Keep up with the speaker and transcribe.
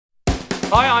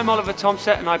Hi, I'm Oliver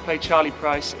Tompsett and I play Charlie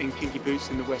Price in Kinky Boots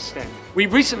in the West End. We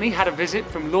recently had a visit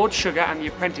from Lord Sugar and the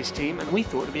Apprentice team, and we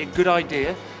thought it'd be a good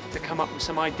idea to come up with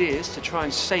some ideas to try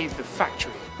and save the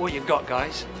factory. What you got,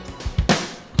 guys?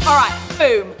 All right,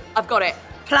 boom, I've got it.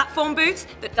 Platform boots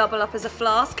that double up as a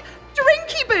flask.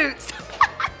 Drinky boots!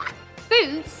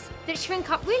 Boots that shrink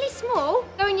up really small,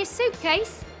 go in your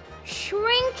suitcase.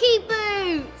 Shrinky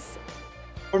boots!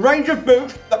 A range of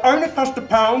boots that only cost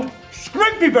 £1.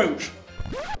 Shrimpy boots!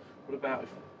 What about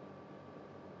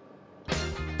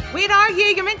Where are you?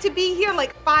 You're meant to be here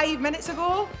like 5 minutes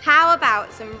ago. How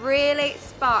about some really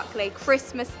sparkly,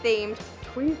 Christmas-themed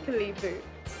twinkly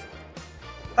boots?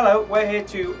 Hello, we're here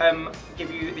to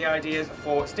give you the ideas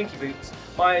for stinky boots.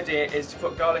 My idea is to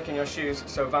put garlic in your shoes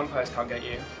so vampires can't get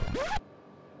you.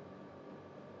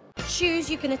 Shoes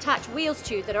you can attach wheels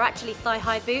to that are actually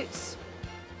thigh-high boots.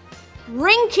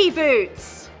 Rinky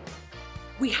boots!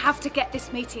 We have to get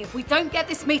this meeting. If we don't get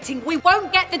this meeting, we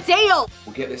won't get the deal!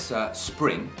 We'll get this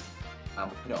spring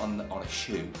and we'll put it on a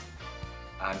shoe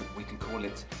and we can call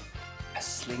it a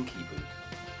slinky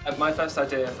boot. My first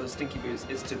idea for the stinky boots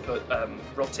is to put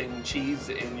rotting cheese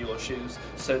in your shoes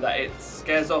so that it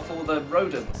scares off all the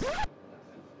rodents.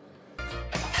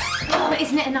 Oh,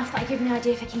 isn't it enough that I give them the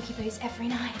idea for Kinky Boots every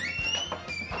night?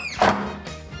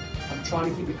 I'm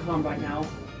trying to keep it calm right now,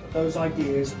 but those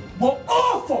ideas were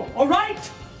awful, all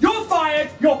right? You're fired,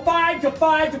 you're fired, you're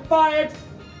fired, you're fired.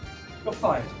 You're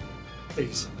fired.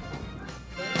 Please.